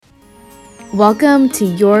Welcome to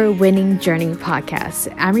Your Winning Journey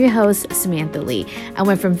podcast. I'm your host, Samantha Lee. I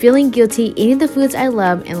went from feeling guilty eating the foods I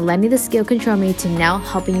love and letting the scale control me to now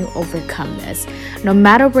helping you overcome this. No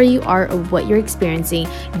matter where you are or what you're experiencing,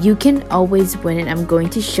 you can always win, and I'm going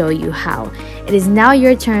to show you how. It is now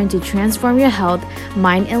your turn to transform your health,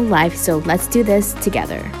 mind, and life, so let's do this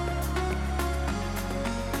together.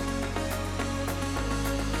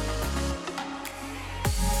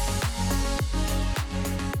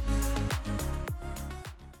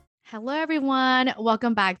 Hello, everyone.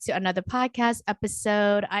 Welcome back to another podcast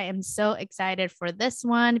episode. I am so excited for this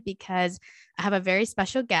one because I have a very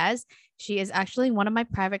special guest. She is actually one of my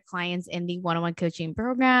private clients in the one-on-one coaching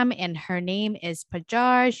program, and her name is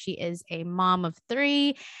Pajar. She is a mom of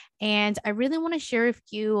 3, and I really want to share with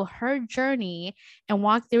you her journey and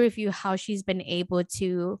walk through with you how she's been able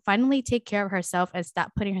to finally take care of herself and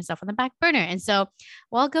stop putting herself on the back burner. And so,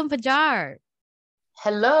 welcome, Pajar.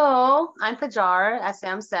 Hello, I'm Pajar. As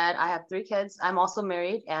Sam said, I have 3 kids. I'm also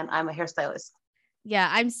married and I'm a hairstylist. Yeah,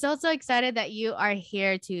 I'm so excited that you are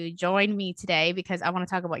here to join me today because I want to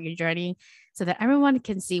talk about your journey so that everyone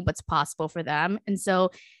can see what's possible for them. And so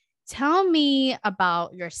tell me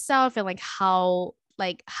about yourself and how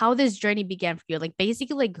this journey began for you. Like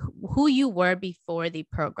basically like who you were before the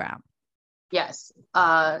program. Yes.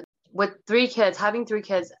 With 3 kids, having 3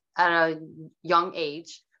 kids at a young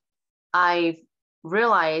age, I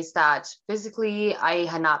realized that physically I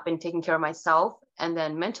had not been taking care of myself, and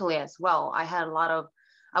then mentally as well.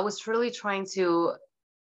 I was really trying to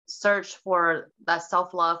search for that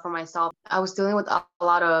self-love for myself. I was dealing with a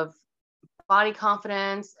lot of body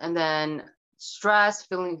confidence and then stress,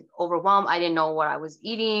 feeling overwhelmed. I didn't know what I was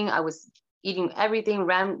eating. I was eating everything,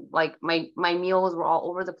 like my meals were all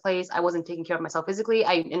over the place. I wasn't taking care of myself physically.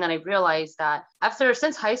 And then I realized that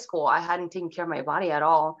since high school, I hadn't taken care of my body at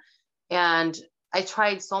all. And I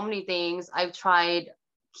tried so many things. I've tried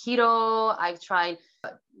keto. I've tried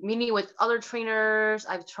meeting with other trainers.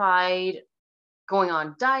 I've tried going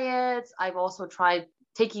on diets. I've also tried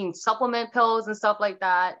taking supplement pills and stuff like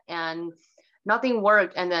that. And nothing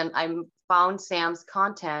worked. And then I found Sam's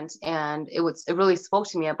content, and it really spoke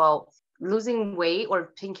to me about losing weight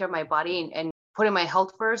or taking care of my body and putting my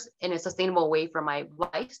health first in a sustainable way for my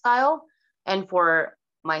lifestyle and for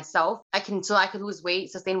myself. I could lose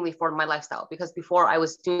weight sustainably for my lifestyle, because before I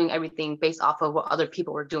was doing everything based off of what other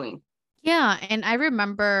people were doing. Yeah. And I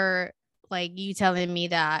remember like you telling me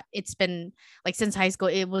that it's been like since high school,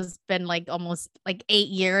 it was been like almost like 8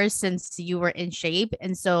 years since you were in shape.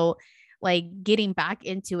 And so like getting back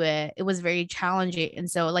into it, it was very challenging.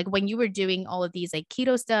 And so like when you were doing all of these like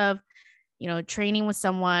keto stuff, training with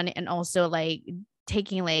someone and also like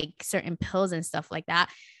taking like certain pills and stuff like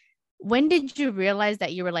that, when did you realize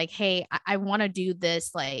that you were like, hey, I want to do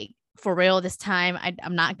this like for real this time?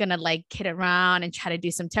 I'm not going to like kid around and try to do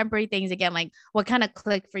some temporary things again. Like what kind of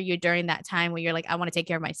clicked for you during that time where you're like, I want to take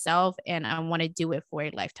care of myself and I want to do it for a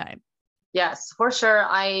lifetime? Yes, for sure.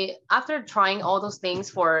 After trying all those things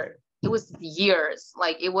it was years.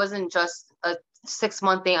 Like it wasn't just a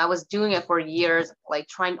 6-month thing. I was doing it for years, like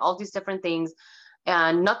trying all these different things,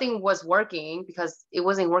 and nothing was working because it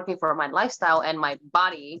wasn't working for my lifestyle and my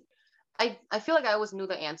body. I feel like I always knew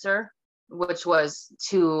the answer, which was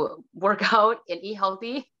to work out and eat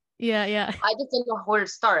healthy. Yeah. I just didn't know where to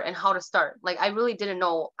start and how to start. Like I really didn't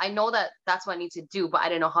know. I know that that's what I need to do, but I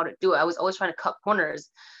didn't know how to do it. I was always trying to cut corners.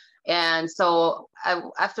 And so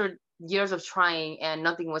after years of trying and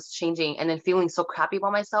nothing was changing and then feeling so crappy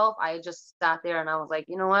about myself, I just sat there and I was like,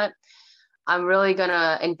 you know what? I'm really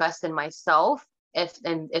gonna invest in myself. If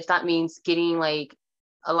that means getting like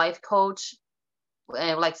a life coach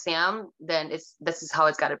and like Sam, then this is how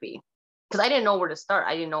it's got to be. Because I didn't know where to start.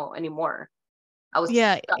 I didn't know anymore. I was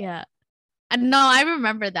Yeah. And no, I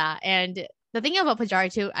remember that. And the thing about Pajari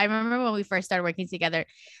too, I remember when we first started working together,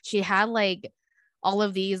 she had like all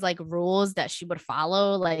of these like rules that she would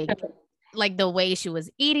follow, like the way she was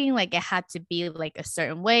eating, like it had to be like a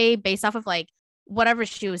certain way based off of like whatever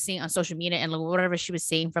she was seeing on social media and like whatever she was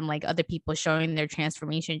seeing from like other people showing their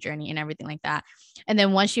transformation journey and everything like that. And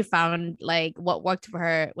then once she found like what worked for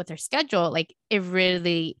her with her schedule, like it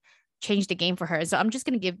really changed the game for her. So I'm just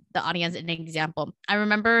going to give the audience an example. I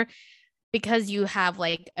remember, because you have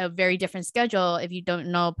like a very different schedule. If you don't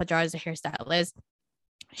know, Pajar is a hairstylist.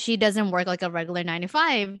 She doesn't work like a regular 9 to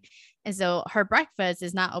 5. And so her breakfast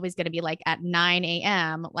is not always going to be like at 9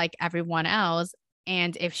 a.m. like everyone else.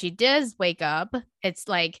 And if she does wake up, it's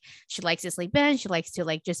like she likes to sleep in. She likes to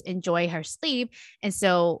like just enjoy her sleep. And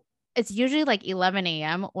so it's usually like 11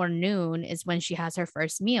 a.m. or noon is when she has her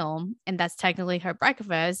first meal. And that's technically her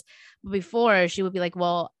breakfast. But before, she would be like,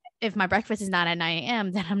 well, if my breakfast is not at 9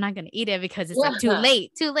 a.m., then I'm not going to eat it because it's like Yeah.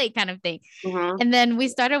 too late kind of thing. Mm-hmm. And then we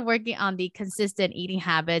started working on the consistent eating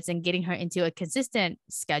habits and getting her into a consistent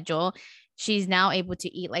schedule. She's now able to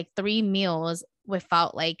eat like 3 meals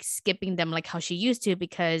without like skipping them like how she used to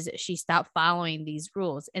because she stopped following these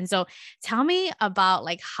rules. And so tell me about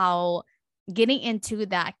like how getting into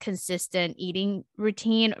that consistent eating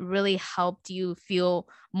routine really helped you feel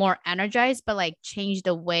more energized, but like change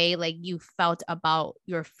the way like you felt about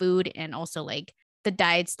your food and also like the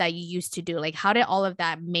diets that you used to do. Like how did all of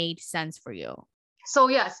that made sense for you? So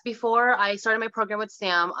yes, before I started my program with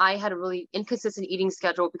Sam, I had a really inconsistent eating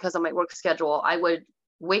schedule because of my work schedule. I would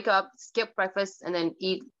wake up, skip breakfast, and then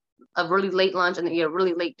eat a really late lunch and then eat a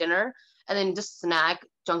really late dinner, and then just snack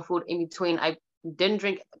junk food in between. I didn't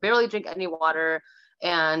drink, barely drink any water,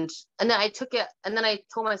 and then I took it, and then I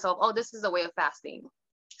told myself, oh, this is a way of fasting.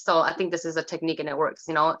 So I think this is a technique and it works,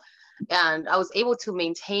 you know. And I was able to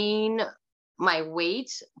maintain my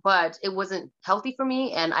weight, but it wasn't healthy for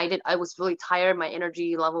me. And I was really tired. My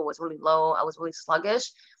energy level was really low. I was really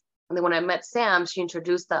sluggish. And then when I met Sam, she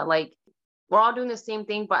introduced that like we're all doing the same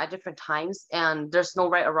thing, but at different times. And there's no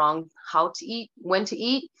right or wrong how to eat, when to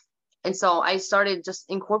eat. And so I started just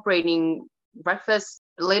incorporating breakfast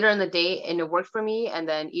later in the day and it worked for me. And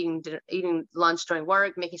then eating lunch during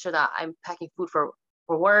work, making sure that I'm packing food for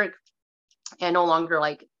work and no longer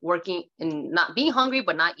like working and not being hungry,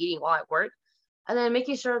 but not eating while at work. And then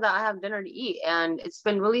making sure that I have dinner to eat. And it's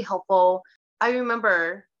been really helpful. I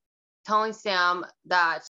remember telling Sam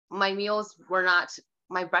that my meals were not,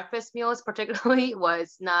 my breakfast meals particularly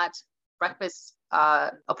was not breakfast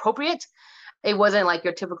appropriate. It wasn't like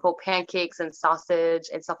your typical pancakes and sausage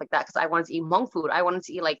and stuff like that because I wanted to eat Hmong food. I wanted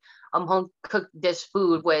to eat like Hmong cooked dish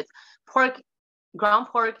food with pork, ground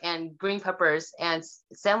pork and green peppers. And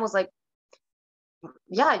Sam was like,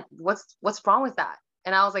 yeah, what's wrong with that?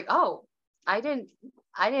 And I was like, oh, I didn't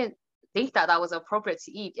think that was appropriate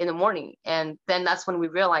to eat in the morning. And then that's when we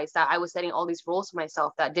realized that I was setting all these rules for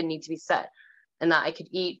myself that didn't need to be set and that I could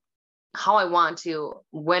eat how I want to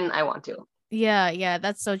when I want to. Yeah,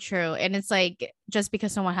 that's so true. And it's like just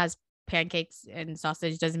because someone has pancakes and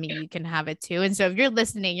sausage doesn't mean you can have it too. And so if you're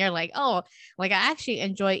listening, you're like, oh, like I actually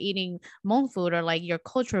enjoy eating Hmong food or like your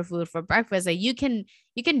cultural food for breakfast. Like you can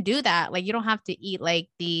do that. Like you don't have to eat like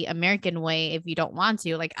the American way if you don't want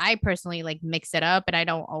to. Like I personally like mix it up and I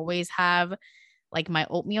don't always have like my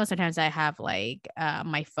oatmeal. Sometimes I have like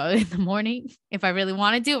my pho in the morning if I really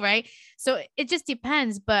want to do, right? So it just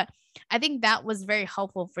depends. But I think that was very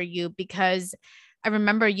helpful for you because I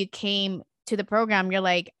remember you came to the program, you're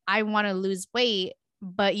like, I want to lose weight,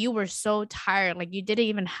 but you were so tired. Like you didn't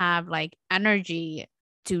even have like energy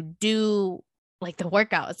to do like the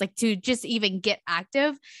workouts, like to just even get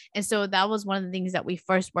active. And so that was one of the things that we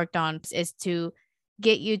first worked on is to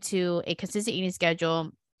get you to a consistent eating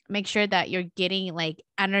schedule, make sure that you're getting like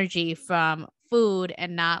energy from food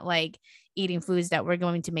and not like eating foods that were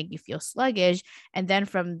going to make you feel sluggish. And then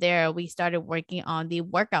from there, we started working on the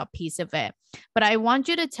workout piece of it. But I want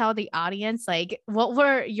you to tell the audience, like, what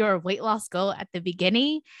were your weight loss goal at the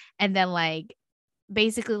beginning? And then, like,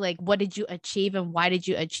 basically, like, what did you achieve and why did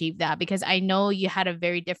you achieve that? Because I know you had a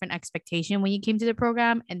very different expectation when you came to the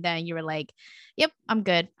program. And then you were like, yep, I'm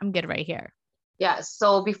good. I'm good right here. Yeah.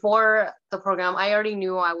 So before the program, I already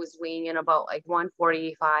knew I was weighing in about like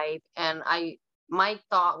 145. And my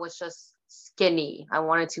thought was just skinny. I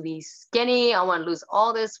wanted to be skinny. I want to lose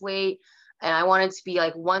all this weight. And I wanted to be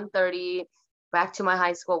like 130 back to my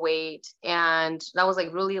high school weight. And that was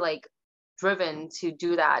like really like driven to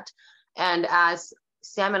do that. And as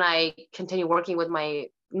Sam and I continue working with my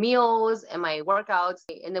meals and my workouts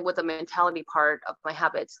and then with the mentality part of my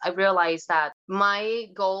habits, I realized that my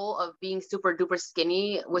goal of being super duper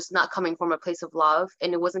skinny was not coming from a place of love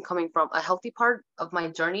and it wasn't coming from a healthy part of my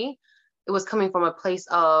journey. It was coming from a place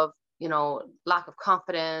of, you know, lack of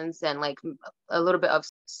confidence and like a little bit of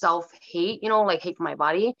self-hate, you know, like hate for my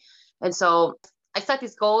body. And so I set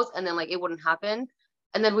these goals and then like it wouldn't happen.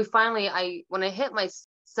 And then when I hit my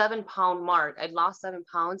 7 pound mark, I lost 7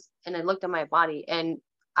 pounds and I looked at my body and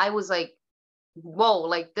I was like, whoa,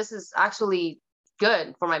 like this is actually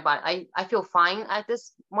good for my body. I feel fine at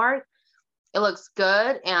this mark. It looks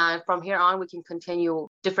good. And from here on, we can continue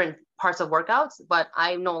different parts of workouts, but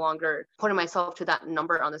I'm no longer putting myself to that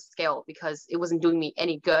number on the scale because it wasn't doing me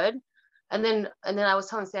any good. And then I was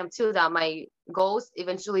telling Sam too that my goals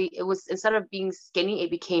eventually, it was instead of being skinny, it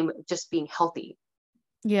became just being healthy.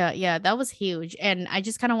 Yeah, that was huge. And I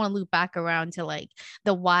just kind of want to loop back around to like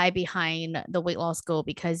the why behind the weight loss goal.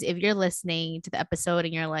 Because if you're listening to the episode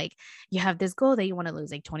and you're like, you have this goal that you want to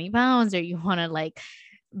lose like 20 pounds or you want to like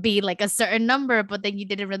be like a certain number, but then you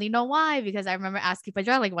didn't really know why. Because I remember asking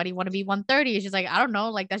Pajar, like, why do you want to be 130? She's like, I don't know,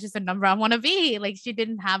 like that's just a number I want to be. Like she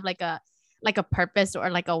didn't have like a purpose or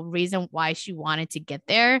like a reason why she wanted to get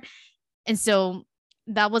there. And so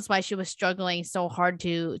that was why she was struggling so hard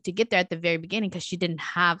to get there at the very beginning, because she didn't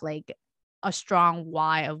have like a strong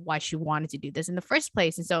why of why she wanted to do this in the first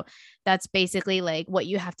place. And so that's basically like what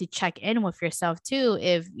you have to check in with yourself too.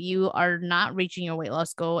 If you are not reaching your weight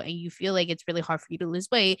loss goal and you feel like it's really hard for you to lose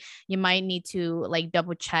weight, you might need to like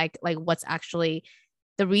double check like what's actually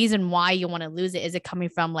the reason why you want to lose it. Is it coming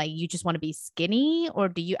from like you just want to be skinny, or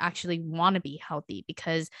do you actually want to be healthy?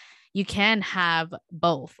 Because you can have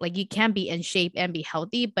both. Like you can be in shape and be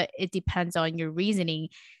healthy, but it depends on your reasoning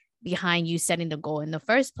behind you setting the goal in the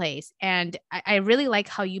first place. And I really like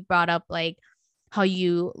how you brought up like how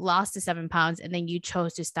you lost the 7 pounds and then you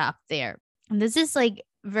chose to stop there. And this is like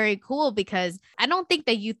very cool, because I don't think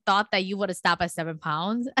that you thought that you would have stopped at 7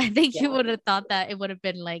 pounds. I think you would have thought that it would have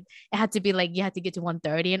been like, it had to be like, you had to get to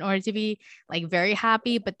 130 in order to be like very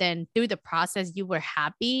happy. But then through the process, you were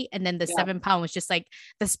happy. And then the Yeah. 7 pound was just like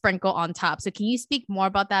the sprinkle on top. So can you speak more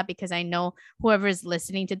about that? Because I know whoever is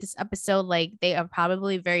listening to this episode, like they are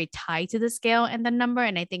probably very tied to the scale and the number.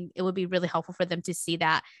 And I think it would be really helpful for them to see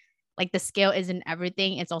that like the scale isn't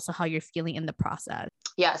everything. It's also how you're feeling in the process.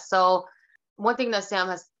 Yeah. So one thing that Sam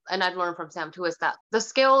has, and I've learned from Sam too, is that the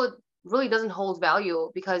scale really doesn't hold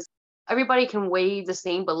value, because everybody can weigh the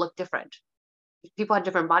same but look different. People have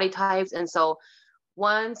different body types. And so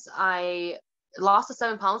once I lost the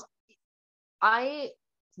 7 pounds, I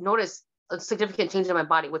noticed a significant change in my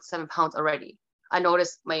body with 7 pounds already. I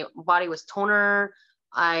noticed my body was toner.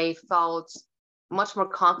 I felt much more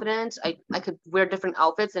confident. I could wear different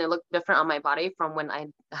outfits and it looked different on my body from when I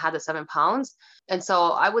had the 7 pounds. And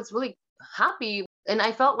so I was really happy. And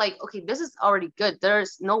I felt like, okay, this is already good.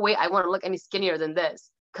 There's no way I want to look any skinnier than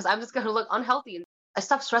this, because I'm just going to look unhealthy. I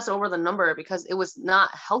stopped stressing over the number because it was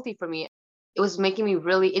not healthy for me. It was making me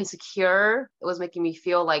really insecure. It was making me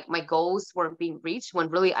feel like my goals weren't being reached when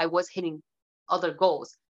really I was hitting other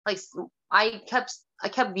goals. Like I kept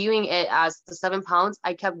viewing it as the 7 pounds.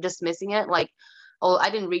 I kept dismissing it like, oh,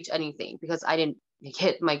 I didn't reach anything because I didn't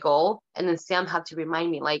hit my goal. And then Sam had to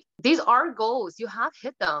remind me, like, these are goals. You have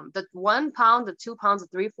hit them. The 1 pound, the 2 pounds, the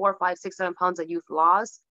 3, 4, 5, 6, 7 pounds that you've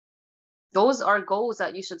lost, those are goals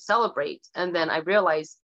that you should celebrate. And then I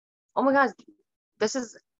realized, oh my gosh, this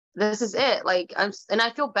is it. Like and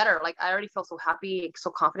I feel better. Like I already feel so happy,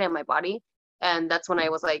 so confident in my body. And that's when I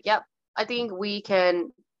was like, yep, I think we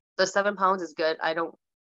can, the 7 pounds is good. I don't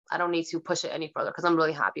need to push it any further because I'm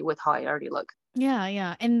really happy with how I already look. Yeah,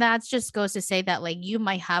 yeah. And that just goes to say that like you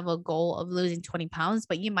might have a goal of losing 20 pounds,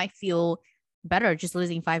 but you might feel better just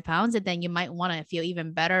losing 5 pounds. And then you might want to feel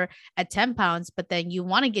even better at 10 pounds, but then you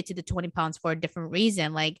want to get to the 20 pounds for a different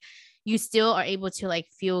reason. Like you still are able to like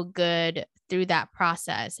feel good through that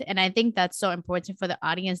process. And I think that's so important for the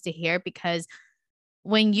audience to hear, because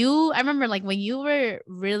I remember like when you were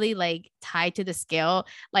really like tied to the scale,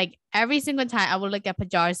 like every single time I would look at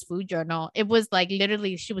Pajar's food journal, it was like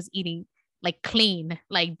literally she was eating like clean,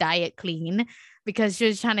 like diet clean, because she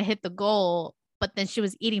was trying to hit the goal. But then she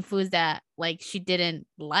was eating foods that like she didn't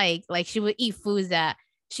like. Like she would eat foods that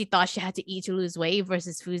she thought she had to eat to lose weight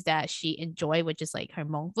versus foods that she enjoyed, which is like her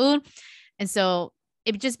mom food. And so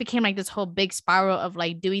it just became like this whole big spiral of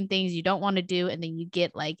like doing things you don't want to do. And then you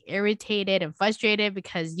get like irritated and frustrated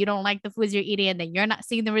because you don't like the foods you're eating and then you're not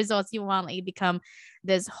seeing the results you want. Like you become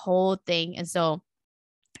this whole thing. And so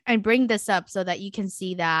I bring this up so that you can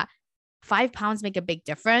see that 5 pounds make a big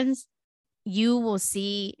difference. You will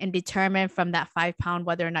see and determine from that 5 pound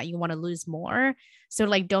whether or not you want to lose more. So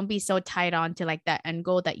like don't be so tied on to like that end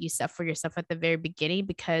goal that you set for yourself at the very beginning,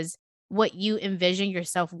 because what you envision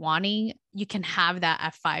yourself wanting, you can have that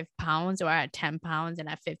at 5 pounds or at 10 pounds and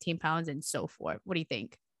at 15 pounds and so forth. What do you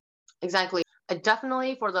think? Exactly. I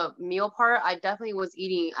definitely, for the meal part, I definitely was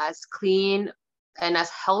eating as clean and as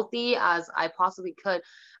healthy as I possibly could,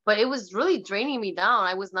 but it was really draining me down.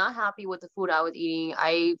 I was not happy with the food I was eating.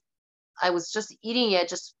 I was just eating it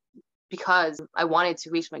just because I wanted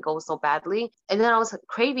to reach my goal so badly. And then I was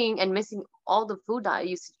craving and missing all the food that I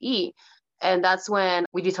used to eat. And that's when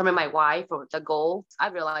we determined my why for the goal. I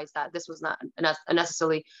realized that this was not a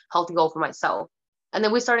necessarily healthy goal for myself. And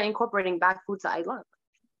then we started incorporating back foods that I love.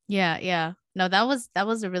 Yeah, yeah. No, that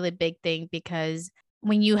was a really big thing, because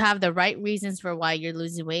when you have the right reasons for why you're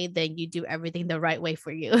losing weight, then you do everything the right way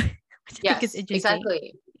for you. Which I think is Yes, interesting,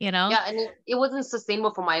 exactly. you know? Yeah, and it wasn't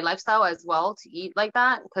sustainable for my lifestyle as well to eat like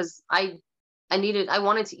that, because I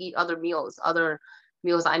wanted to eat other meals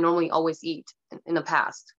I normally always eat in the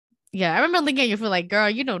past. Yeah, I remember looking at you for like, girl,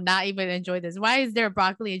 you do not even enjoy this. Why is there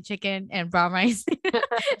broccoli and chicken and brown rice?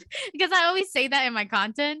 Because I always say that in my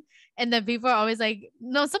content. And then people are always like,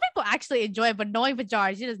 no, some people actually enjoy it, but knowing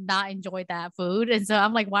Pajar, she does not enjoy that food. And so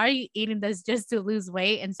I'm like, why are you eating this just to lose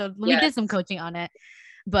weight? And so we did some Yes. coaching on it.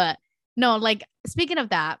 But no, like speaking of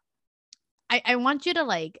that, I want you to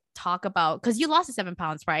like talk about because you lost the 7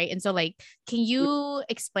 pounds, right? And so like, can you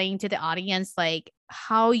explain to the audience like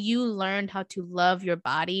how you learned how to love your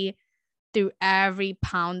body through every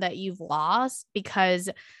pound that you've lost? Because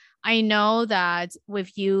I know that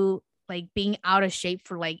with you like being out of shape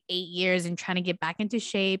for like 8 years and trying to get back into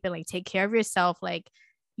shape and like take care of yourself, like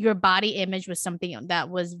your body image was something that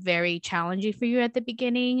was very challenging for you at the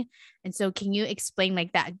beginning. And so can you explain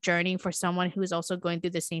like that journey for someone who's also going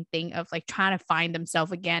through the same thing of like trying to find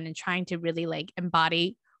themselves again and trying to really like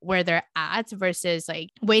embody where they're at versus like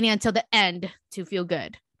waiting until the end to feel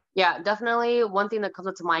good? Yeah, definitely. One thing that comes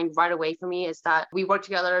up to mind right away for me is that we work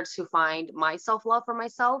together to find my self love for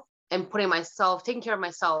myself and putting myself, taking care of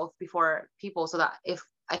myself before people so that if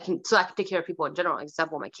I can, so I can take care of people in general,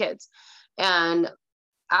 example, my kids. And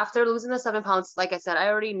after losing the 7 pounds, like I said, I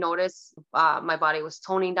already noticed my body was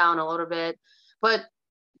toning down a little bit, but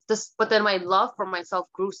but then my love for myself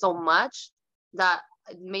grew so much that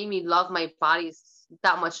it made me love my body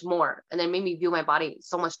that much more, and then made me view my body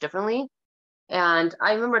so much differently. And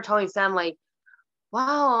I remember telling Sam, like,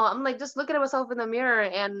 wow, I'm like just looking at myself in the mirror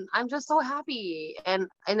and I'm just so happy. And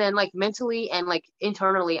then like mentally and like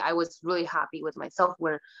internally, I was really happy with myself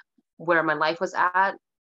where my life was at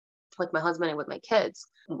with my husband and with my kids.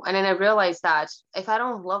 And then I realized that if I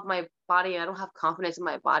don't love my body and I don't have confidence in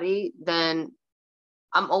my body, then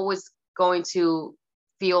I'm always going to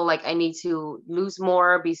feel like I need to lose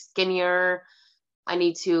more, be skinnier. I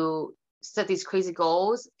need to set these crazy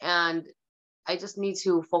goals. And I just need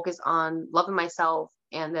to focus on loving myself,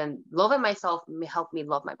 and then loving myself help me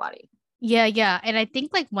love my body. Yeah, yeah. And I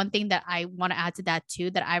think like one thing that I want to add to that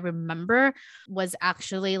too that I remember was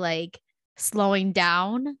actually like slowing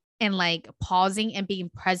down and like pausing and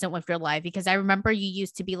being present with your life. Because I remember you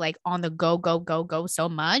used to be like on the go, go, go, go so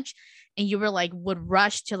much. And you were like, would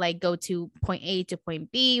rush to like go to point A to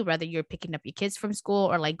point B, whether you're picking up your kids from school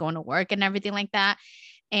or like going to work and everything like that.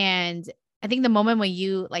 And I think the moment when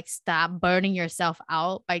you like stop burning yourself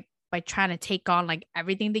out by trying to take on like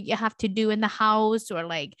everything that you have to do in the house or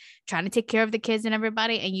like trying to take care of the kids and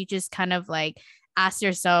everybody, and you just kind of like ask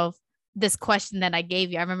yourself this question that I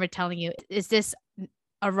gave you. I remember telling you, is this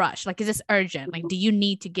a rush? Like, is this urgent? Like, do you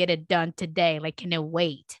need to get it done today? Like, can it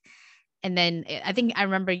wait? And then I think I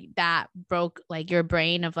remember that broke like your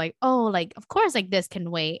brain of like, oh, like, of course, like this can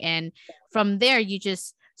wait. And from there, you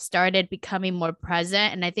just started becoming more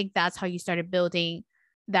present. And I think that's how you started building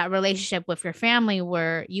that relationship with your family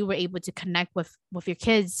where you were able to connect with your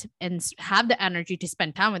kids and have the energy to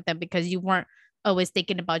spend time with them because you weren't always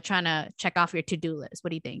thinking about trying to check off your to-do list. What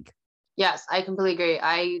do you think? Yes, I completely agree.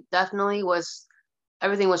 I definitely was,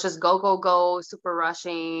 everything was just go, go, go, super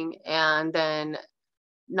rushing. And then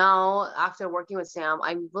now, after working with Sam,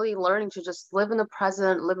 I'm really learning to just live in the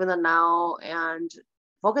present, live in the now, and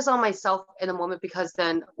focus on myself in the moment. Because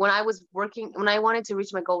then when I was working, when I wanted to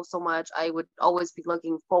reach my goal so much, I would always be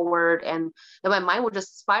looking forward, and then my mind would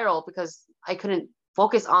just spiral because I couldn't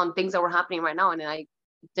focus on things that were happening right now. And then I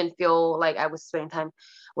didn't feel like I was spending time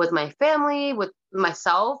with my family, with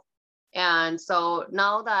myself. And so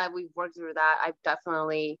now that we've worked through that, I've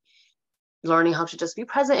definitely learning how to just be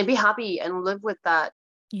present and be happy and live with that.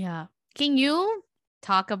 Yeah. Can you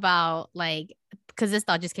talk about like, because this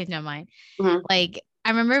thought just came to my mind. Mhm. Like, I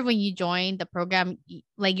remember when you joined the program,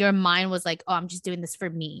 like your mind was like, oh, I'm just doing this for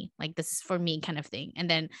me. Like, this is for me kind of thing. And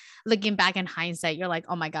then looking back in hindsight, you're like,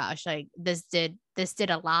 oh my gosh, like this did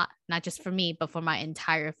a lot, not just for me, but for my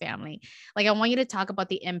entire family. Like, I want you to talk about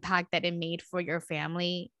the impact that it made for your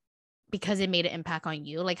family because it made an impact on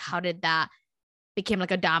you. Like, how did that become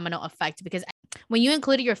like a domino effect? Because when you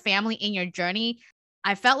included your family in your journey,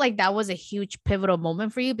 I felt like that was a huge pivotal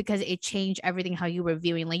moment for you because it changed everything how you were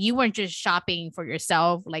viewing. Like you weren't just shopping for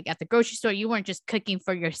yourself, like at the grocery store. You weren't just cooking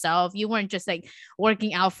for yourself. You weren't just like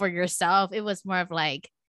working out for yourself. It was more of like,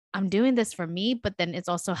 I'm doing this for me, but then it's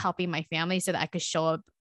also helping my family so that I could show up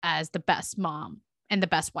as the best mom and the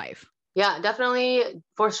best wife. Yeah, definitely,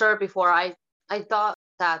 for sure. Before I thought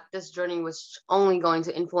that this journey was only going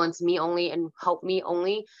to influence me only and help me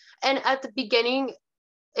only. And at the beginning,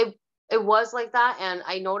 it it was like that. And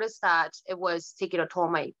I noticed that it was taking a toll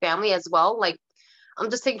on my family as well. Like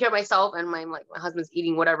I'm just taking care of myself, and my husband's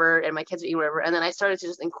eating whatever and my kids are eating whatever. And then I started to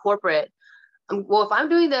just incorporate, well, if I'm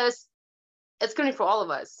doing this it's good for all of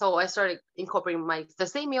us. So I started incorporating the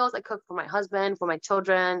same meals I cook for my husband, for my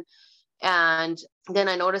children. And then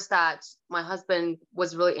I noticed that my husband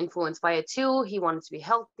was really influenced by it too. He wanted to be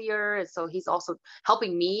healthier. And so he's also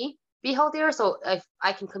helping me be healthier. So if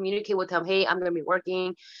I can communicate with him, hey, I'm going to be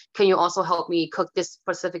working. Can you also help me cook this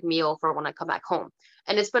specific meal for when I come back home?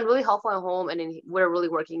 And it's been really helpful at home. And then we're really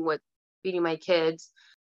working with feeding my kids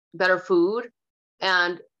better food.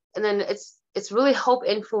 And then it's really helped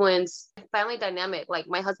influence family dynamic. Like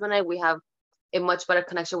my husband and I, we have a much better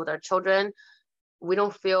connection with our children. We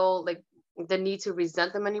don't feel like the need to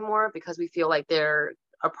resent them anymore because we feel like they're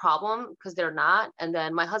a problem, because they're not. And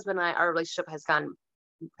then my husband and I, our relationship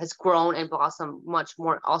has grown and blossomed much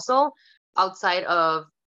more also, outside of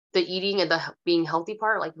the eating and the being healthy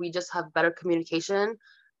part. Like we just have better communication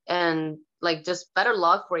and like just better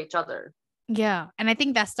love for each other. Yeah. And I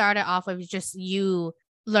think that started off with just you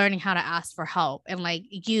learning how to ask for help and like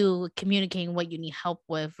you communicating what you need help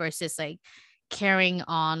with versus like carrying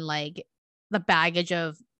on like the baggage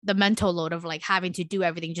of the mental load of like having to do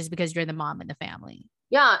everything just because you're the mom in the family.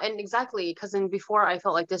 Yeah, and exactly. Because then before I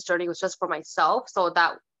felt like this journey was just for myself. So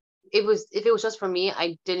that if it was just for me,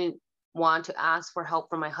 I didn't want to ask for help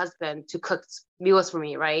from my husband to cook meals for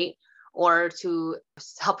me, right? Or to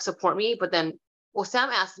help support me. But then, well, Sam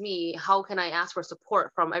asked me, how can I ask for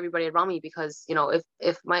support from everybody around me? Because, you know,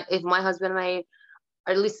 if my husband and I,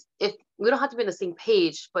 or at least if we don't have to be on the same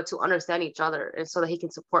page, but to understand each other and so that he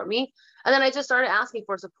can support me. And then I just started asking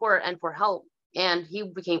for support and for help. And he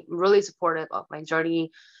became really supportive of my journey.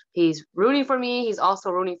 He's rooting for me. He's also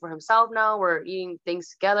rooting for himself now. We're eating things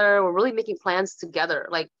together. We're really making plans together.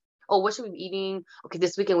 Like, oh, what should we be eating? Okay,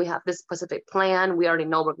 this weekend we have this specific plan. We already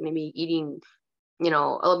know we're going to be eating, you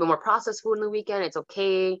know, a little bit more processed food in the weekend. It's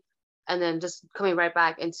okay. And then just coming right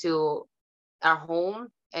back into our home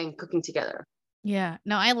and cooking together. Yeah.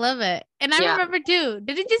 No, I love it. And I Yeah. remember too,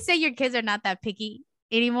 didn't you say your kids are not that picky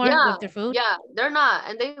anymore Yeah. with their food? Yeah. They're not.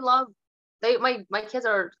 And my kids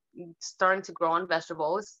are starting to grow on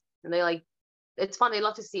vegetables, and they like, it's fun. They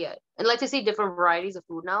love to see it and like to see different varieties of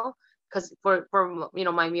food now. Because for you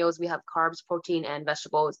know, my meals, we have carbs, protein, and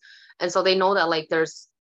vegetables. And so they know that like there's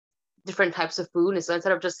different types of food. And so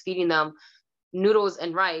instead of just feeding them noodles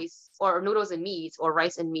and rice or noodles and meat or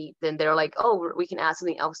rice and meat, then they're like, oh, we can add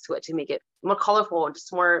something else to it to make it more colorful and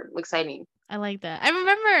just more exciting. I like that. I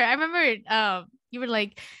remember you were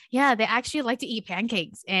like, yeah, they actually like to eat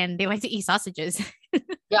pancakes and they like to eat sausages.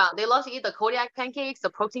 Yeah, they love to eat the Kodiak pancakes, the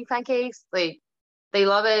protein pancakes. Like they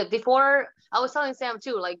love it. Before, I was telling Sam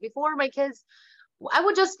too, like before my kids, I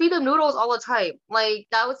would just feed them noodles all the time. Like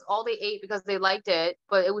that was all they ate because they liked it,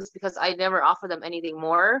 but it was because I never offered them anything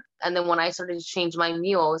more. And then when I started to change my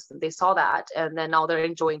meals, they saw that, and then now they're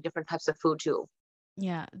enjoying different types of food too.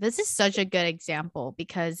 Yeah, this is such a good example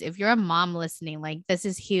because if you're a mom listening, like this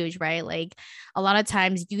is huge, right? Like a lot of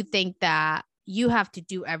times you think that you have to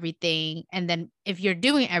do everything. And then if you're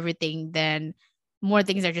doing everything, then more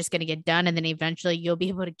things are just going to get done. And then eventually you'll be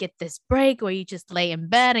able to get this break where you just lay in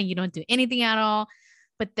bed and you don't do anything at all.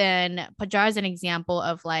 But then Pajar is an example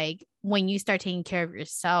of like when you start taking care of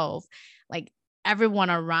yourself, like everyone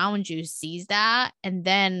around you sees that. And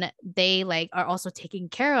then they like are also taken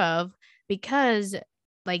care of because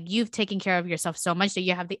like you've taken care of yourself so much that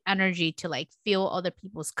you have the energy to like fill other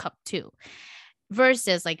people's cup too,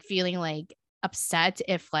 versus like feeling like upset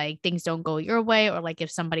if like things don't go your way or like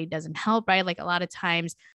if somebody doesn't help, right? Like a lot of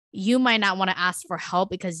times you might not want to ask for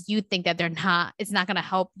help because you think that it's not going to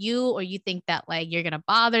help you, or you think that like you're going to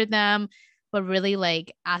bother them, but really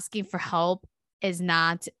like asking for help is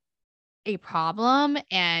not a problem.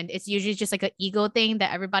 And it's usually just like an ego thing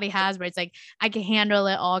that everybody has where it's like, I can handle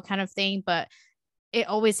it all kind of thing. But it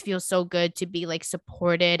always feels so good to be like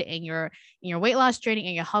supported in your weight loss journey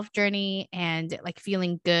and your health journey and like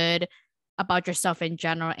feeling good about yourself in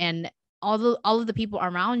general. And all of the people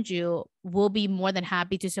around you will be more than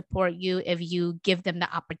happy to support you if you give them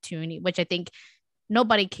the opportunity, which I think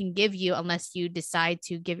nobody can give you unless you decide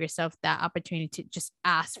to give yourself that opportunity to just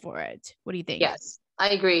ask for it. What do you think? Yes,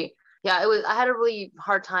 I agree. Yeah, I had a really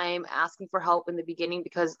hard time asking for help in the beginning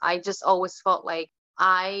because I just always felt like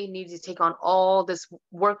I needed to take on all this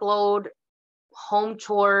workload, home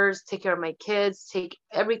chores, take care of my kids, take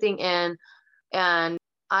everything in. And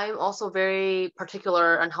I'm also very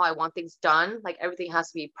particular on how I want things done. Like everything has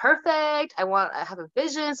to be perfect. I have a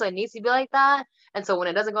vision, so it needs to be like that. And so when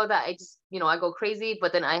it doesn't go that, I just, you know, I go crazy.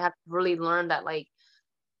 But then I have to really learn that like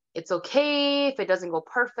it's okay if it doesn't go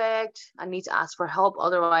perfect. I need to ask for help.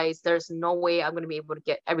 Otherwise, there's no way I'm going to be able to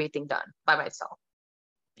get everything done by myself.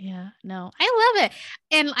 Yeah, no, I love it.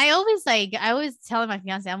 And I always tell my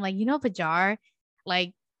fiance, I'm like, you know, Pajar,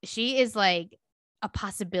 like she is like a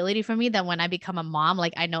possibility for me that when I become a mom,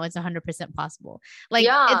 like I know it's 100% possible. Like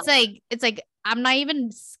Yeah. it's like I'm not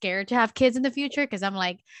even scared to have kids in the future because I'm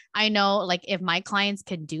like, I know like if my clients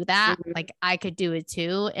could do that, Mhm. like I could do it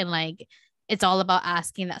too. And like it's all about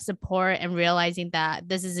asking that support and realizing that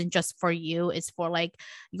this isn't just for you, it's for like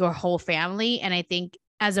your whole family. And I think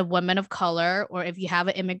as a woman of color, or if you have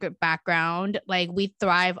an immigrant background, like we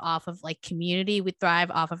thrive off of like community, we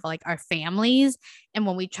thrive off of like our families. And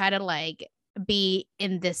when we try to like be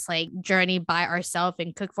in this like journey by ourselves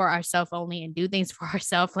and cook for ourselves only and do things for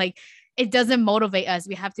ourselves, like it doesn't motivate us.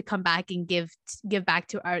 We have to come back and give back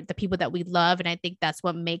to our the people that we love. And I think that's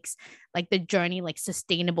what makes like the journey like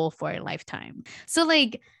sustainable for a lifetime. So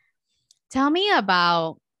like tell me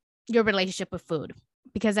about your relationship with food,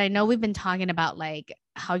 because I know we've been talking about like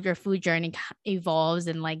how your food journey evolves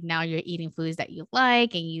and like now you're eating foods that you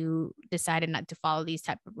like and you decided not to follow these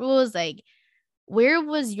type of rules. Like where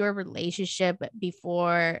was your relationship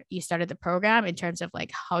before you started the program in terms of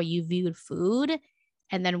like how you viewed food?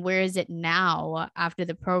 And then where is it now after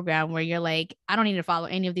the program where you're like, I don't need to follow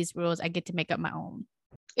any of these rules. I get to make up my own.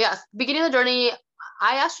 Yes, beginning of the journey,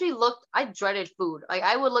 I dreaded food. Like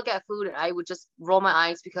I would look at food and I would just roll my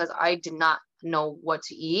eyes because I did not know what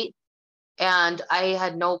to eat. And I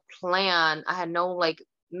had no plan. I had no like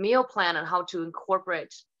meal plan on how to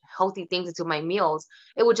incorporate healthy things into my meals.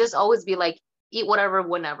 It would just always be like eat whatever,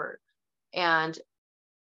 whenever. And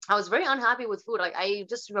I was very unhappy with food. Like I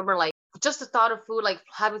just remember like just the thought of food, like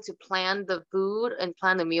having to plan the food and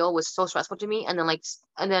plan the meal was so stressful to me. And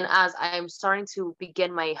then as I'm starting to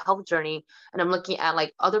begin my health journey and I'm looking at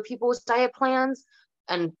like other people's diet plans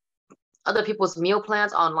and other people's meal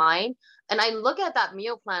plans online, and I look at that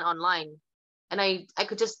meal plan online and I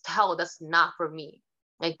could just tell that's not for me.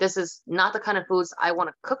 Like this is not the kind of foods I want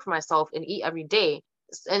to cook for myself and eat every day.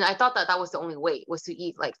 And I thought that that was the only way, was to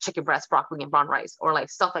eat like chicken breast, broccoli, and brown rice, or like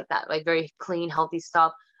stuff like that, like very clean, healthy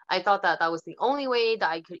stuff. I thought that that was the only way that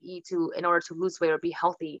I could eat to in order to lose weight or be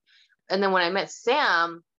healthy. And then when I met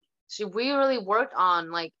Sam, we really worked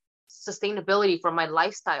on like sustainability for my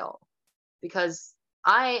lifestyle, because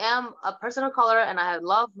I am a person of color and I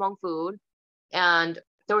love Hmong food, and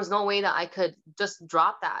there was no way that I could just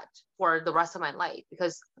drop that for the rest of my life,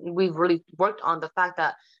 because we've really worked on the fact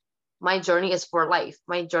that my journey is for life.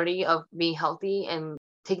 My journey of being healthy and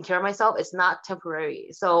taking care of myself is not temporary.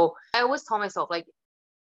 So I always tell myself, like,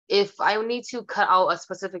 if I need to cut out a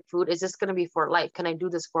specific food, is this going to be for life? Can I do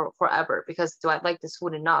this for forever? Because do I like this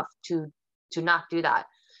food enough to not do that?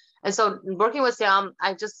 And so working with Sam,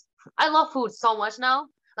 I love food so much now.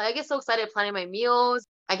 Like I get so excited planning my meals.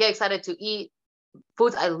 I get excited to eat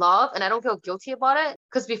foods I love and I don't feel guilty about it.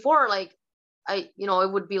 Because before, like it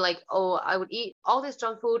would be like, oh, I would eat all this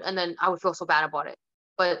junk food and then I would feel so bad about it.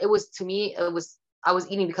 But it was, to me, I was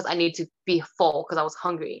eating because I needed to be full because I was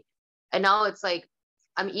hungry. And now it's like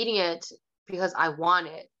I'm eating it because I want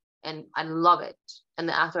it and I love it. And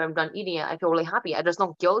then after I'm done eating it, I feel really happy. There's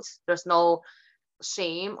no guilt. There's no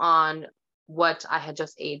shame on what I had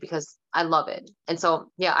just ate because I love it. And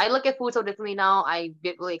so, yeah, I look at food so differently now. I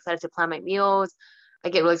get really excited to plan my meals. I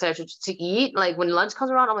get really excited to eat. Like when lunch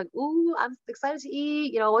comes around, I'm like, ooh, I'm excited to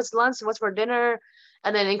eat. What's lunch? What's for dinner?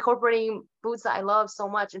 And then incorporating foods that I love so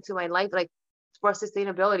much into my life, like for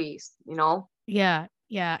sustainability. Yeah.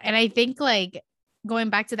 Yeah. And I think like going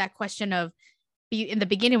back to that question of in the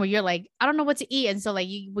beginning where you're like, I don't know what to eat. And so like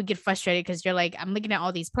you would get frustrated because you're like, I'm looking at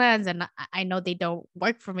all these plans and I know they don't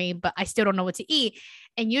work for me, but I still don't know what to eat.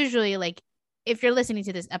 And usually like if you're listening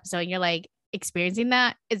to this episode and you're like experiencing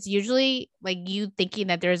that, it's usually like you thinking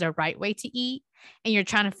that there's a right way to eat and you're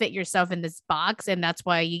trying to fit yourself in this box. And that's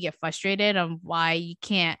why you get frustrated on why you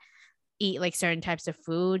can't eat like certain types of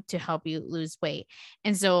food to help you lose weight.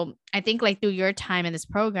 And so I think like through your time in this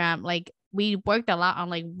program, like we worked a lot on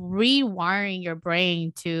like rewiring your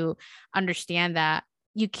brain to understand that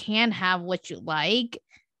you can have what you like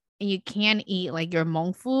and you can eat like your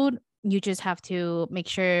Hmong food. You just have to make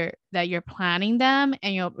sure that you're planning them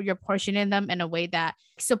and you're portioning them in a way that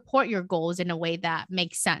support your goals in a way that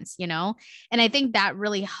makes sense. And I think that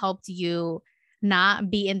really helped you not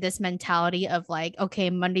be in this mentality of like, okay,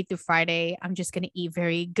 Monday through Friday, I'm just going to eat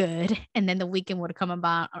very good. And then the weekend would come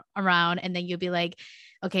about around and then you'll be like,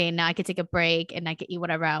 okay, now I could take a break and I could eat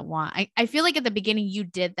whatever I want. I feel like at the beginning you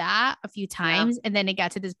did that a few times. Yeah. And then it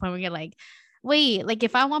got to this point where you're like, wait, like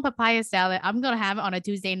if I want papaya salad, I'm going to have it on a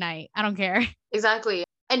Tuesday night. I don't care. Exactly.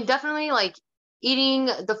 And definitely like eating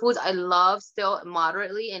the foods I love still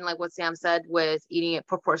moderately. And like what Sam said with eating it,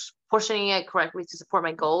 portioning it correctly to support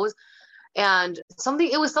my goals. And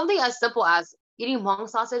it was something as simple as eating Hmong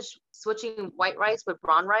sausage, switching white rice with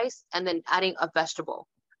brown rice, and then adding a vegetable.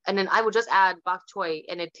 And then I would just add bok choy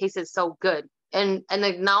and it tasted so good. And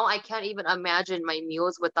like now I can't even imagine my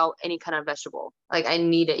meals without any kind of vegetable. Like I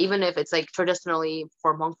need it, even if it's like traditionally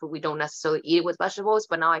for monk food, we don't necessarily eat it with vegetables,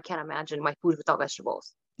 but now I can't imagine my food without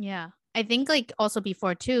vegetables. Yeah. I think like also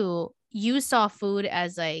before too, you saw food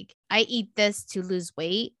as like, I eat this to lose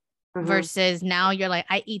weight Hmm. versus now you're like,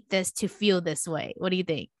 I eat this to feel this way. What do you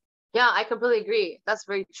think? Yeah, I completely agree. That's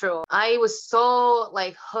very true. I was so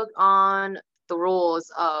like hooked on the rules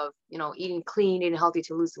of, eating clean, eating healthy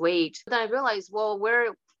to lose weight. But then I realized, well,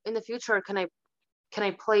 where in the future can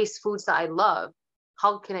I place foods that I love?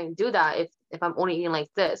 How can I do that if I'm only eating like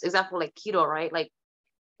this? Example like keto, right? Like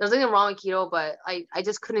there's nothing wrong with keto, but I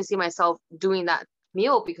just couldn't see myself doing that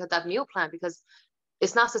meal plan because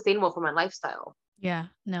it's not sustainable for my lifestyle. Yeah,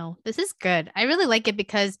 no, this is good. I really like it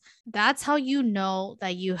because that's how you know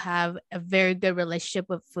that you have a very good relationship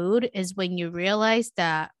with food is when you realize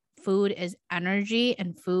that food is energy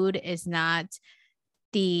and food is not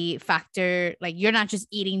the factor. Like you're not just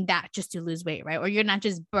eating that just to lose weight, right? Or you're not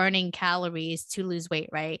just burning calories to lose weight,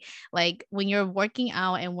 right? Like when you're working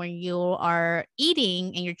out and when you are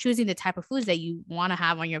eating and you're choosing the type of foods that you want to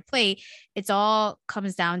have on your plate, it's all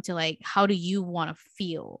comes down to like, how do you want to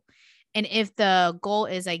feel? And if the goal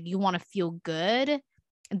is like you want to feel good,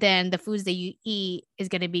 then the foods that you eat is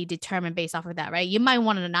going to be determined based off of that, right? You might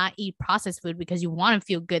want to not eat processed food because you want to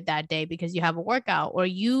feel good that day because you have a workout, or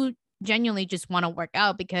you genuinely just want to work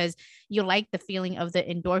out because you like the feeling of the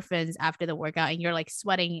endorphins after the workout and you're like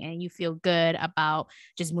sweating and you feel good about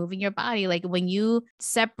just moving your body. Like when you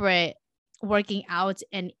separate working out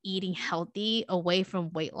and eating healthy away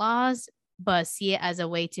from weight loss, but see it as a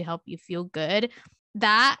way to help you feel good,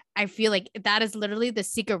 that I feel like that is literally the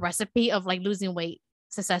secret recipe of like losing weight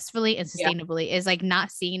successfully and Yeah. sustainably, is like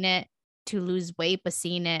not seeing it to lose weight, but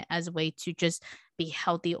seeing it as a way to just be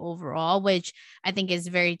healthy overall, which I think is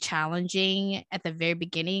very challenging at the very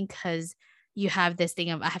beginning because you have this thing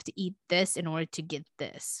of I have to eat this in order to get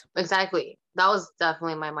this. Exactly. That was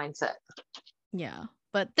definitely my mindset. Yeah.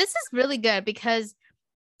 But this is really good because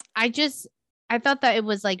I just I thought that it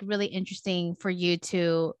was like really interesting for you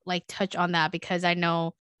to like touch on that because I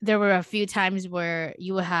know there were a few times where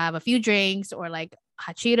you would have a few drinks or like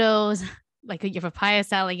hot Cheetos, like your papaya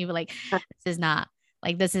salad, you were like, this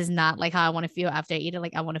is not like how I want to feel after I eat it.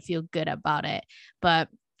 Like I want to feel good about it. But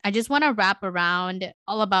I just want to wrap around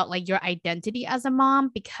all about like your identity as a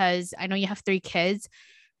mom because I know you have 3 kids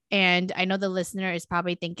and I know the listener is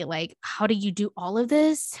probably thinking, like, how do you do all of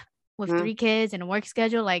this with Mhm. 3 kids and a work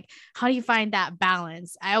schedule? Like, how do you find that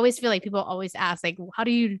balance? I always feel like people always ask, like, how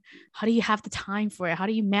do you have the time for it? How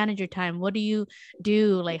do you manage your time? What do you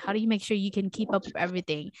do? Like, how do you make sure you can keep up with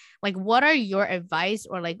everything? Like, what are your advice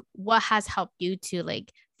or like what has helped you to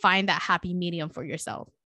like find that happy medium for yourself?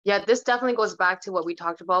 Yeah, this definitely goes back to what we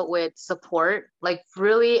talked about with support, like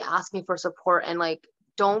really asking for support and like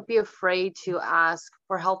don't be afraid to ask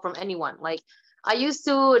for help from anyone. Like I used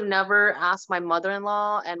to never ask my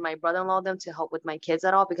mother-in-law and my brother-in-law them to help with my kids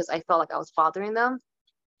at all because I felt like I was bothering them.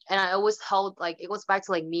 And I always held like it goes back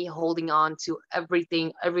to like me holding on to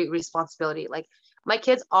everything, every responsibility. Like my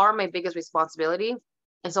kids are my biggest responsibility.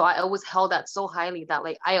 And so I always held that so highly that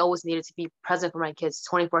like I always needed to be present for my kids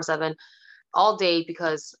 24/7 all day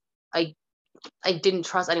because I I didn't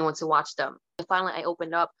trust anyone to watch them. And finally I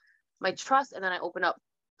opened up my trust and then I opened up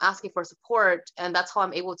asking for support and that's how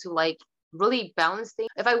I'm able to like really balance things.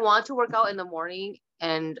 If I want to work out in the morning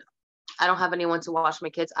and I don't have anyone to watch my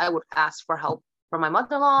kids, I would ask for help from my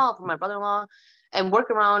mother-in-law, from my brother-in-law, and work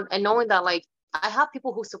around and knowing that like I have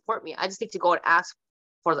people who support me. I just need to go and ask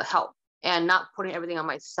for the help and not putting everything on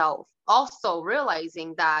myself. Also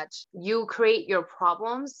realizing that you create your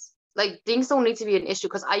problems. Like things don't need to be an issue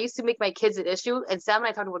because I used to make my kids an issue and Sam and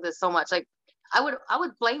I talked about this so much. Like I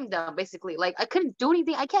would blame them basically. Like I couldn't do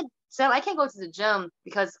anything. I can't go to the gym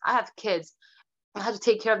because I have kids. I have to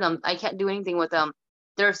take care of them. I can't do anything with them.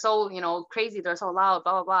 They're so, crazy. They're so loud,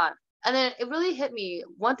 blah, blah, blah. And then it really hit me.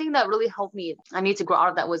 One thing that really helped me, I need to grow out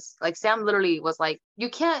of that was like Sam literally was like, you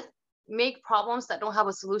can't make problems that don't have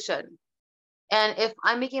a solution. And if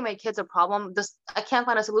I'm making my kids a problem, this I can't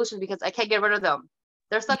find a solution because I can't get rid of them.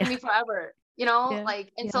 They're stuck in Yeah. me forever, Yeah.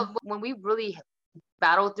 like, and Yeah. so when we really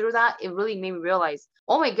battled through that, it really made me realize,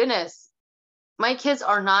 oh my goodness, my kids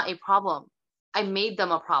are not a problem. I made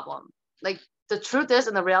them a problem. Like the truth is,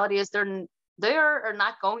 and the reality is, they are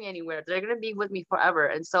not going anywhere. They're gonna be with me forever.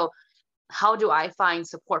 And so, how do I find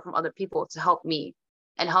support from other people to help me?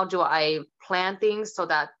 And how do I plan things so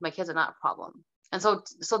that my kids are not a problem? And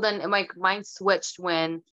so then my mind switched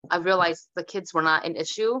when I realized the kids were not an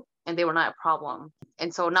issue and they were not a problem.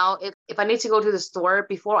 And so now if I need to go to the store,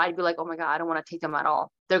 before I'd be like, oh my God, I don't want to take them at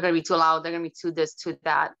all. They're going to be too loud. They're going to be too this, too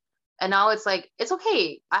that. And now it's like, it's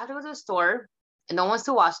okay. I have to go to the store and no one's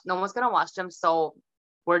going to watch them. So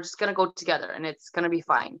we're just going to go together and it's going to be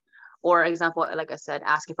fine. Or example, like I said,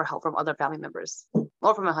 asking for help from other family members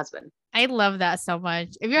or from my husband. I love that so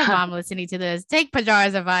much. If you're a mom listening to this, take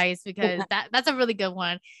Pajar's advice, because that's a really good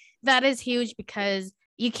one. That is huge, because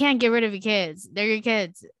you can't get rid of your kids. They're your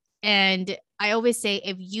kids. And I always say,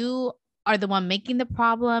 if you are the one making the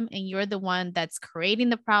problem and you're the one that's creating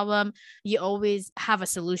the problem, you always have a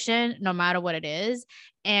solution no matter what it is.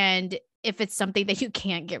 And if it's something that you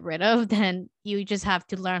can't get rid of, then you just have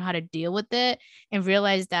to learn how to deal with it and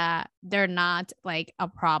realize that they're not like a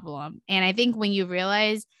problem. And I think when you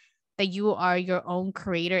realize that you are your own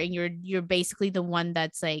creator and you're basically the one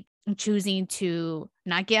that's like choosing to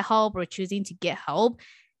not get help or choosing to get help,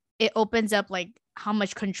 it opens up like how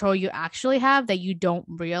much control you actually have that you don't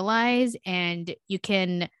realize, and you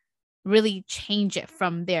can really change it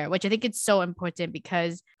from there, which I think it's so important,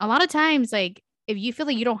 because a lot of times, like, if you feel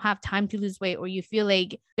like you don't have time to lose weight, or you feel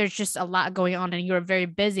like there's just a lot going on and you're very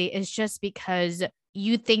busy, it's just because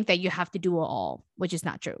you think that you have to do it all, which is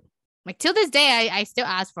not true. Like, till this day, I still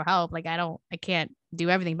ask for help. Like, I can't do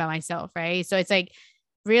everything by myself. Right. So it's like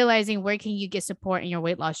realizing, where can you get support in your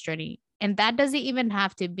weight loss journey? And that doesn't even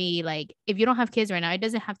have to be like, if you don't have kids right now, it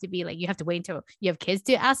doesn't have to be like you have to wait until you have kids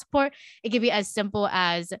to ask support. It could be as simple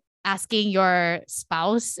as asking your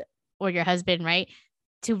spouse or your husband, right,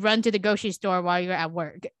 to run to the grocery store while you're at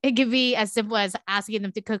work. It could be as simple as asking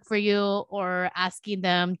them to cook for you, or asking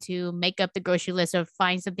them to make up the grocery list or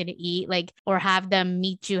find something to eat, like, or have them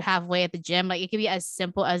meet you halfway at the gym. Like, it could be as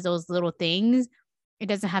simple as those little things. It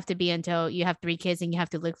doesn't have to be until you have 3 kids and you have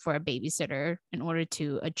to look for a babysitter in order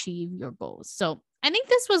to achieve your goals. So I think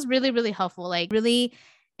this was really, really helpful, like really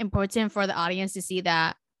important for the audience to see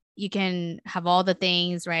that you can have all the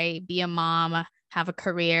things, right? Be a mom, have a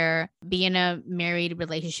career, be in a married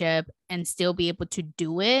relationship, and still be able to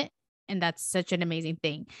do it. And that's such an amazing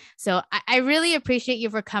thing. So I really appreciate you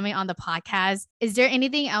for coming on the podcast. Is there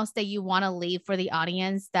anything else that you want to leave for the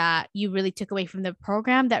audience that you really took away from the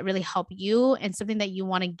program that really helped you, and something that you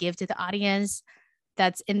want to give to the audience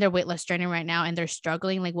that's in their weight loss journey right now and they're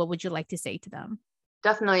struggling? Like, what would you like to say to them?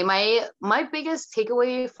 Definitely. My biggest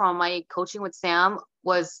takeaway from my coaching with Sam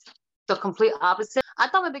was the complete opposite. I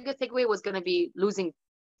thought my biggest takeaway was going to be losing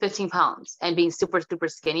 15 pounds and being super, super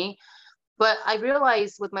skinny. But I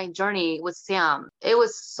realized with my journey with Sam, it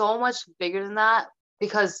was so much bigger than that,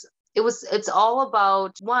 because it's all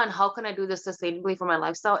about, one, how can I do this sustainably for my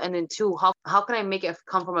lifestyle? And then 2, how can I make it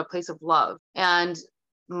come from a place of love? And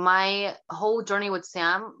my whole journey with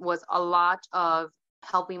Sam was a lot of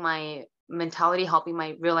helping my mentality, helping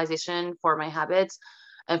my realization for my habits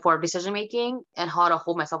and for decision making, and how to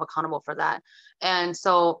hold myself accountable for that. And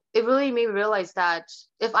so it really made me realize that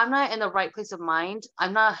if I'm not in the right place of mind,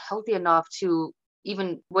 I'm not healthy enough to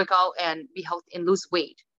even work out and be healthy and lose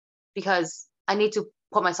weight, because I need to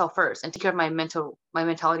put myself first and take care of my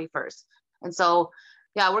mentality first. And so,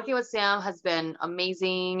 yeah, working with Sam has been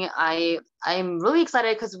amazing. I'm really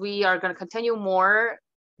excited because we are going to continue more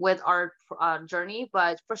with our journey,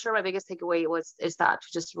 but for sure my biggest takeaway is that to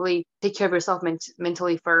just really take care of yourself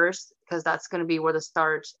mentally first, because that's going to be where the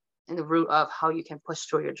start and the root of how you can push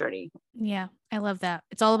through your journey. Yeah, I love that.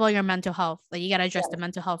 It's all about your mental health. Like, you got to address the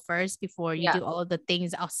mental health first before you do all of the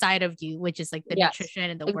things outside of you, which is like the nutrition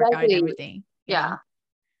and the workout and everything. Yeah.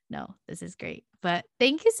 No, this is great. But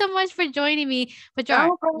thank you so much for joining me. Pajar,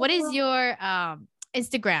 what is your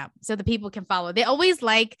Instagram so the people can follow? The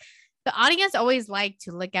audience always like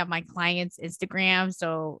to look at my clients' Instagram.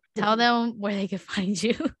 So tell them where they can find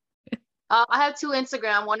you. I have 2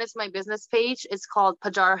 Instagram. One is my business page. It's called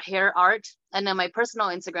Pajar Hair Art. And then my personal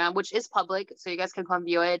Instagram, which is public, so you guys can come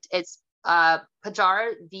view it. It's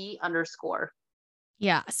Pajar the _.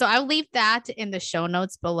 Yeah. So I'll leave that in the show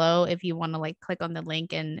notes below if you want to like click on the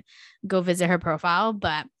link and go visit her profile.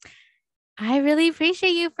 But I really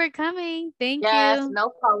appreciate you for coming. Thank you. Yes, no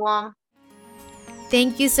problem.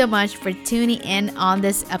 Thank you so much for tuning in on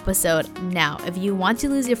this episode. Now, if you want to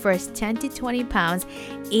lose your first 10 to 20 pounds,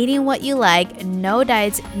 eating what you like, no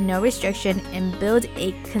diets, no restriction, and build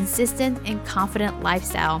a consistent and confident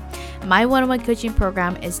lifestyle, my one-on-one coaching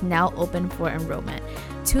program is now open for enrollment.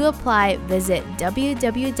 To apply, visit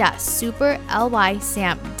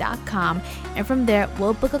www.superlysam.com, and from there,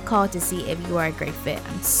 we'll book a call to see if you are a great fit.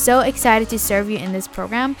 I'm so excited to serve you in this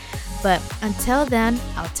program, but until then,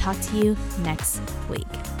 I'll talk to you next week.